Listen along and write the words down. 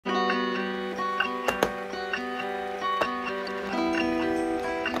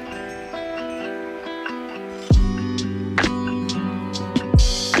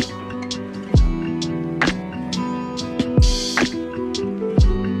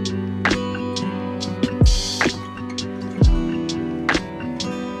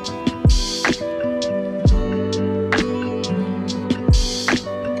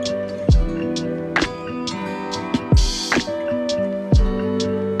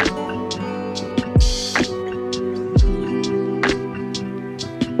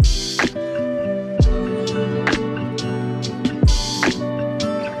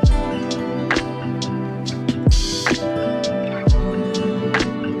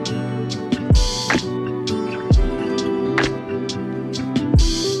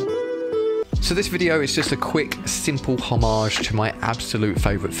So this video is just a quick, simple homage to my absolute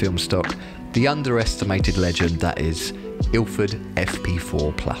favourite film stock, the underestimated legend that is Ilford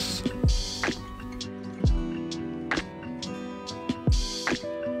FP4 Plus.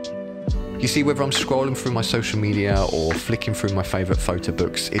 You see, whether I'm scrolling through my social media or flicking through my favourite photo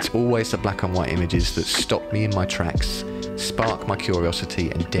books, it's always the black and white images that stop me in my tracks, spark my curiosity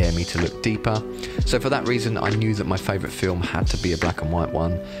and dare me to look deeper. So for that reason, I knew that my favourite film had to be a black and white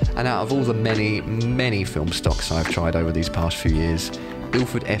one. And out of all the many film stocks I've tried over these past few years,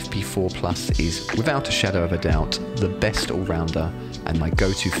 Ilford FP4 Plus is, without a shadow of a doubt, the best all-rounder and my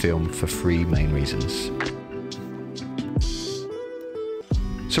go-to film for three main reasons.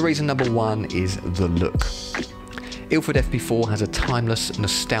 So reason number one is the look. Ilford FP4 has a timeless,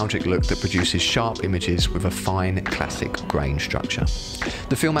 nostalgic look that produces sharp images with a fine, classic grain structure.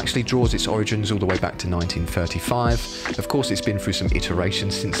 The film actually draws its origins all the way back to 1935. Of course, it's been through some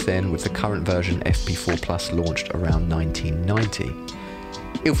iterations since then, with the current version FP4 Plus launched around 1990.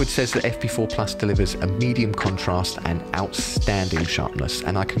 Ilford says that FP4 Plus delivers a medium contrast and outstanding sharpness,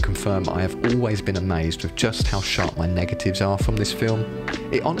 and I can confirm I have always been amazed with just how sharp my negatives are from this film.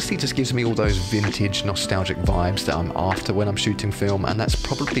 It honestly just gives me all those vintage, nostalgic vibes that I'm after when I'm shooting film, and that's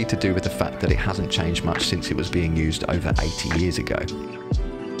probably to do with the fact that it hasn't changed much since it was being used over 80 years ago.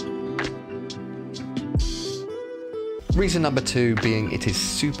 Reason number two being it is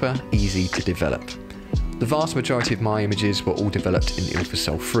super easy to develop. The vast majority of my images were all developed in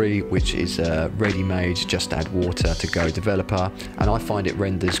Ilford 3, which is a ready-made, just add water to go developer, and I find it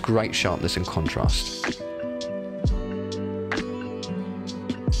renders great sharpness and contrast.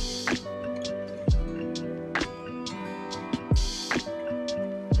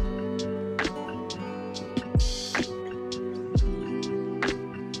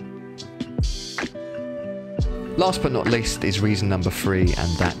 Last but not least is reason number three,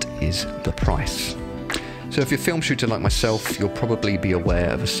 and that is the price. So if you're a film shooter like myself, you'll probably be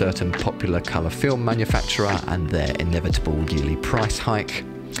aware of a certain popular colour film manufacturer and their inevitable yearly price hike.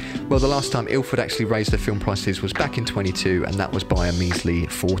 Well, the last time Ilford actually raised their film prices was back in 22, and that was by a measly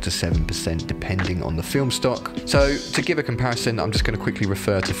 4 to 7% depending on the film stock. So to give a comparison, I'm just going to quickly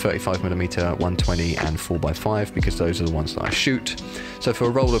refer to 35mm, 120 and 4x5 because those are the ones that I shoot. So for a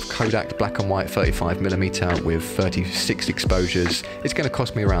roll of Kodak black and white 35mm with 36 exposures, it's going to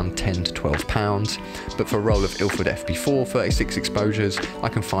cost me around £10 to £12. But for a roll of Ilford FP4 36 exposures, I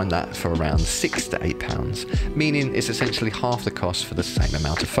can find that for around £6 to £8, meaning it's essentially half the cost for the same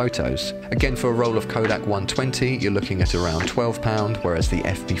amount of photos. Again, for a roll of Kodak 120, you're looking at around £12, whereas the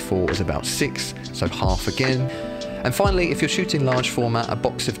FP4 is about £6, so half again. And finally, if you're shooting large format, a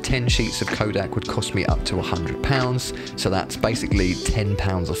box of 10 sheets of Kodak would cost me up to £100, so that's basically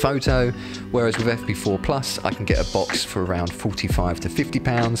 £10 a photo, whereas with FP4 Plus, I can get a box for around £45 to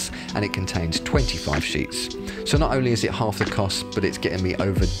 £50, and it contains 25 sheets. So not only is it half the cost, but it's getting me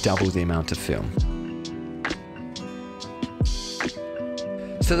over double the amount of film.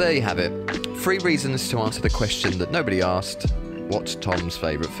 So there you have it. 3 reasons to answer the question that nobody asked, what's Tom's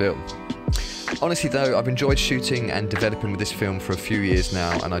favourite film? Honestly though, I've enjoyed shooting and developing with this film for a few years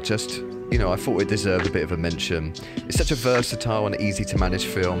now, and I thought it deserved a bit of a mention. It's such a versatile and easy to manage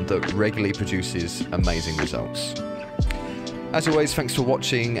film that regularly produces amazing results. As always, thanks for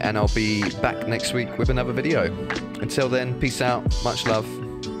watching, and I'll be back next week with another video. Until then, peace out, much love,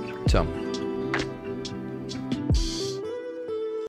 Tom.